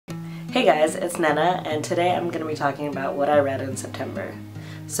Hey guys, it's Nena, and today I'm going to be talking about what I read in September.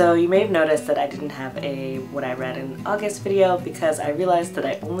 So you may have noticed that I didn't have a what I read in August video because I realized that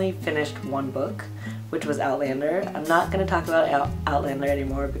I only finished one book, which was Outlander. I'm not going to talk about Outlander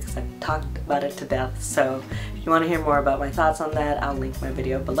anymore because I've talked about it to death, so if you want to hear more about my thoughts on that, I'll link my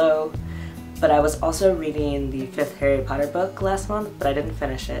video below. But I was also reading the 5th Harry Potter book last month, but I didn't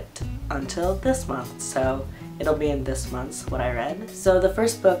finish it until this month, so it'll be in this month's what I read. So the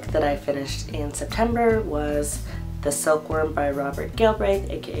first book that I finished in September was The Silkworm by Robert Galbraith,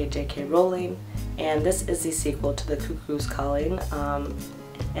 aka J.K. Rowling, and this is the sequel to The Cuckoo's Calling,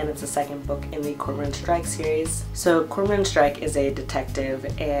 and it's the second book in the Cormoran Strike series. So Cormoran Strike is a detective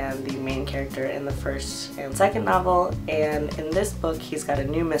and the main character in the first and second novel, and in this book he's got a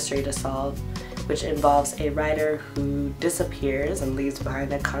new mystery to solve, which involves a writer who disappears and leaves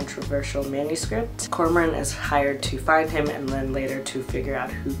behind a controversial manuscript. Cormoran is hired to find him and then later to figure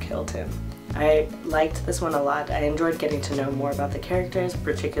out who killed him. I liked this one a lot. I enjoyed getting to know more about the characters,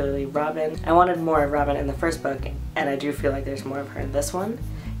 particularly Robin. I wanted more of Robin in the first book, and I do feel like there's more of her in this one.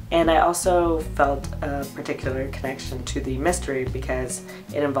 And I also felt a particular connection to the mystery because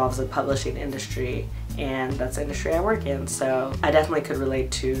it involves the publishing industry, and that's the industry I work in, so I definitely could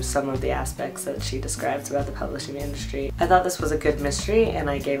relate to some of the aspects that she describes about the publishing industry. I thought this was a good mystery, and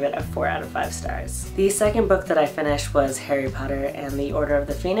I gave it a 4 out of 5 stars. The second book that I finished was Harry Potter and the Order of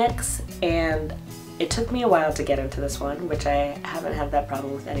the Phoenix, and it took me a while to get into this one, which I haven't had that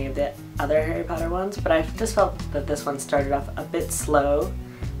problem with any of the other Harry Potter ones, but I just felt that this one started off a bit slow.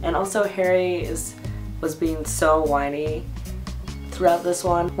 And also Harry was being so whiny throughout this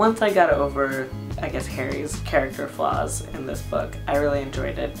one. Once I got over, I guess, Harry's character flaws in this book, I really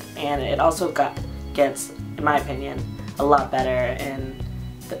enjoyed it. And it also gets, in my opinion, a lot better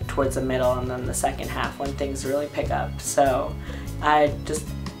towards the middle and then the second half when things really pick up. So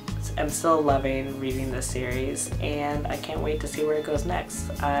I'm still loving reading this series, and I can't wait to see where it goes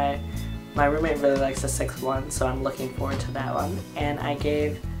next. My roommate really likes the 6th one, so I'm looking forward to that one. And I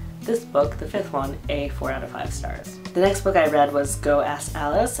gave this book, the 5th one, a 4 out of 5 stars. The next book I read was Go Ask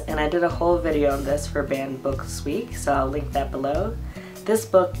Alice, and I did a whole video on this for Banned Books Week, so I'll link that below. This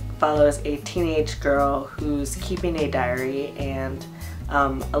book follows a teenage girl who's keeping a diary, and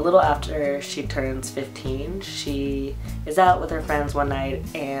a little after she turns 15, she is out with her friends one night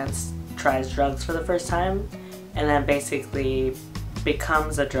and tries drugs for the first time, and then basically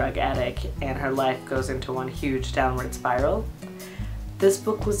becomes a drug addict, and her life goes into one huge downward spiral. This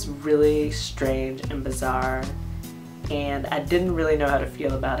book was really strange and bizarre, and I didn't really know how to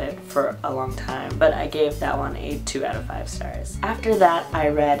feel about it for a long time, but I gave that one a 2 out of 5 stars. After that, I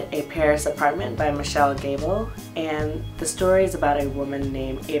read A Paris Apartment by Michelle Gable, and the story is about a woman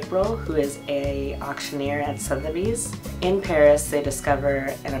named April who is an auctioneer at Sotheby's. In Paris, they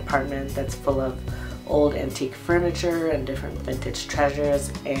discover an apartment that's full of old antique furniture and different vintage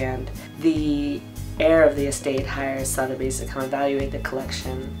treasures, and the heir of the estate hires Sotheby's to come evaluate the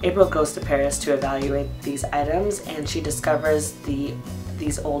collection. April goes to Paris to evaluate these items, and she discovers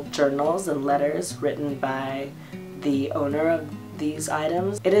these old journals and letters written by the owner of these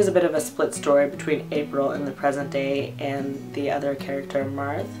items. It is a bit of a split story between April in the present day and the other character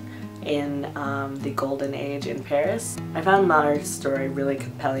Marthe in the Golden Age in Paris. I found Marthe's story really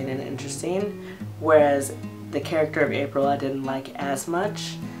compelling and interesting, whereas the character of April I didn't like as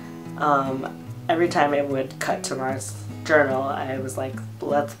much. Every time it would cut to Marthe's journal, I was like,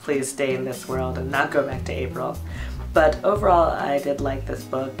 let's please stay in this world and not go back to April. But overall, I did like this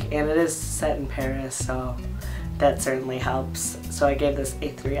book, and it is set in Paris, so that certainly helps. So I gave this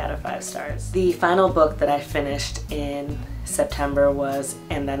a 3 out of 5 stars. The final book that I finished in September was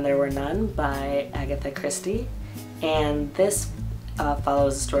And Then There Were None by Agatha Christie, and this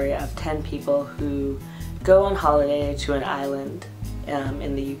follows the story of 10 people who go on holiday to an island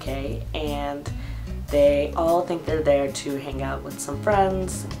in the UK, and they all think they're there to hang out with some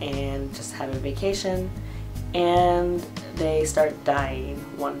friends and just have a vacation, and they start dying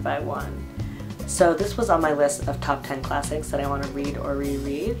one by one. So this was on my list of top 10 classics that I want to read or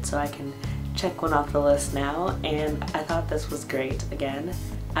reread, so I can check one off the list now, and I thought this was great again.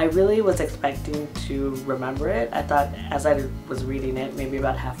 I really was expecting to remember it. I thought as I was reading it, maybe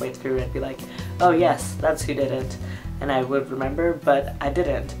about halfway through, I'd be like, oh yes, that's who did it, and I would remember, but I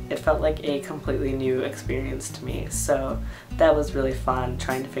didn't. It felt like a completely new experience to me, so that was really fun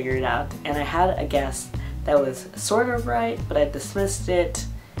trying to figure it out. And I had a guess that was sort of right, but I dismissed it,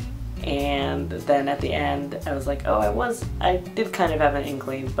 and then at the end I was like, oh, I did kind of have an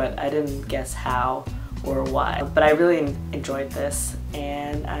inkling, but I didn't guess how or why. But I really enjoyed this,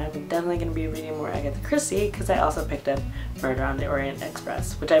 and I'm definitely going to be reading more Agatha Christie because I also picked up Murder on the Orient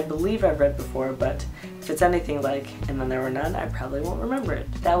Express, which I believe I've read before, but if it's anything like And Then There Were None, I probably won't remember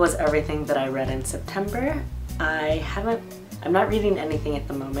it. That was everything that I read in September. I'm not reading anything at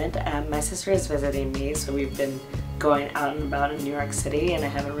the moment. My sister is visiting me, so we've been going out and about in New York City, and I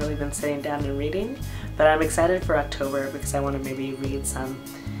haven't really been sitting down and reading. But I'm excited for October because I want to maybe read some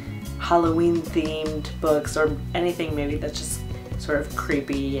Halloween themed books or anything maybe that's just sort of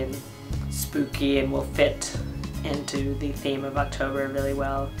creepy and spooky and will fit into the theme of October really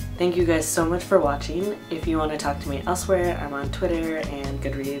well. Thank you guys so much for watching. If you want to talk to me elsewhere, I'm on Twitter and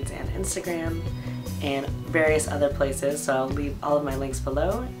Goodreads and Instagram and various other places, so I'll leave all of my links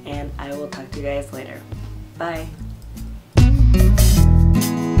below, and I will talk to you guys later. Bye!